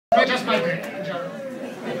Just my pick.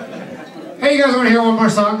 Hey, you guys want to hear one more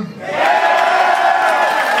song?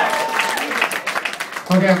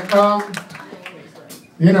 Okay,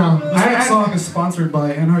 you know, this song is sponsored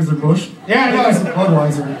by Anheuser-Busch. Yeah, I know. It's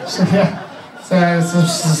Broadways. Yeah, it's a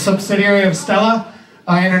subsidiary of Stella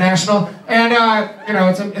International, and you know,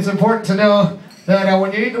 it's important to know that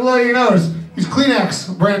when you need to blow your nose, use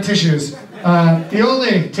Kleenex brand tissues, the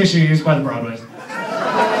only tissue used by the Broadways.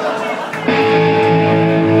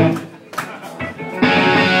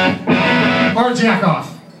 Or jack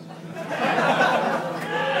off.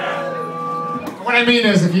 What I mean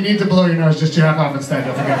is, if you need to blow your nose, just jack off instead.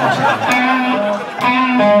 Don't forget about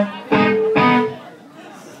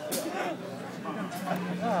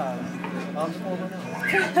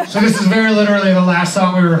jack. So this is very literally the last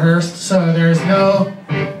song we rehearsed, so there's no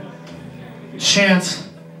chance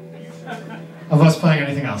of us playing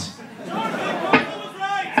anything else.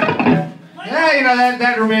 Yeah, you know,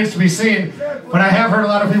 that remains to be seen, but I have heard a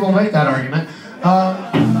lot of people make that argument.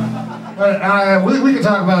 But we can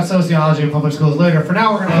talk about sociology in public schools later. For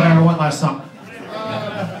now, we're going to play our one last song.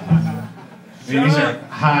 These are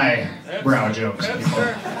high-brow jokes.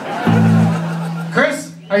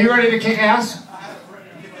 Chris, are you ready to kick ass?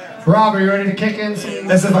 Rob, are you ready to kick in some...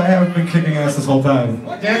 As if I haven't been kicking ass this whole time.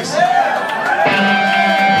 Dicks?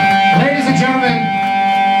 Ladies and gentlemen,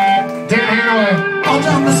 Dan Hanaway. All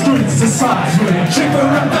down the streets, society, cheaper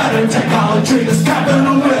and better technology, this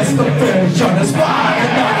capitalist, the vision is by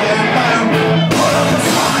and not in them. Put up a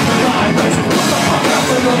sign, the line, let's put the fuck up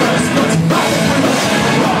in the rest, let's not in the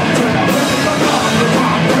wrong turn, let's put the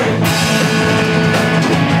wrong way.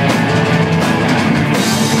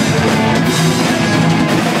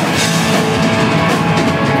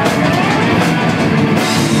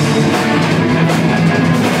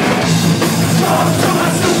 Talk to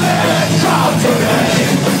us today, talk today.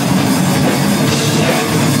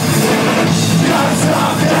 Got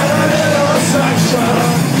stopped at an intersection.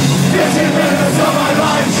 15 minutes of my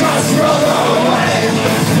life just rolled away.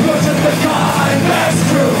 Looked at the guy next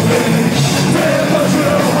to me. Did what you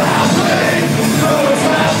have me. Know what's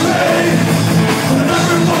happening. And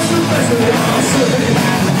everyone's too busy to see.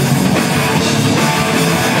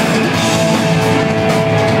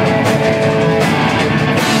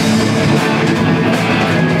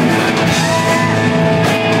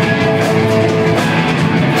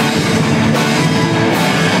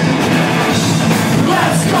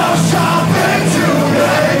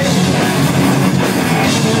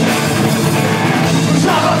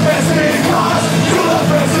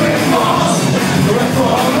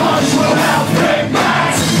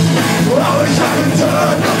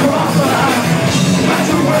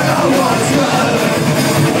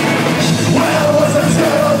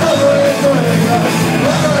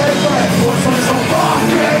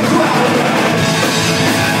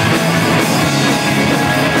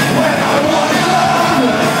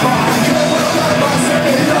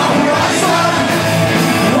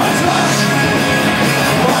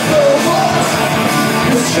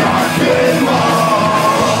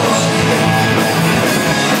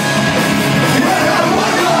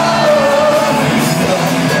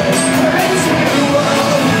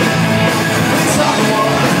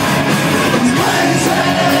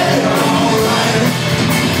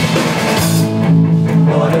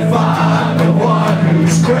 What if I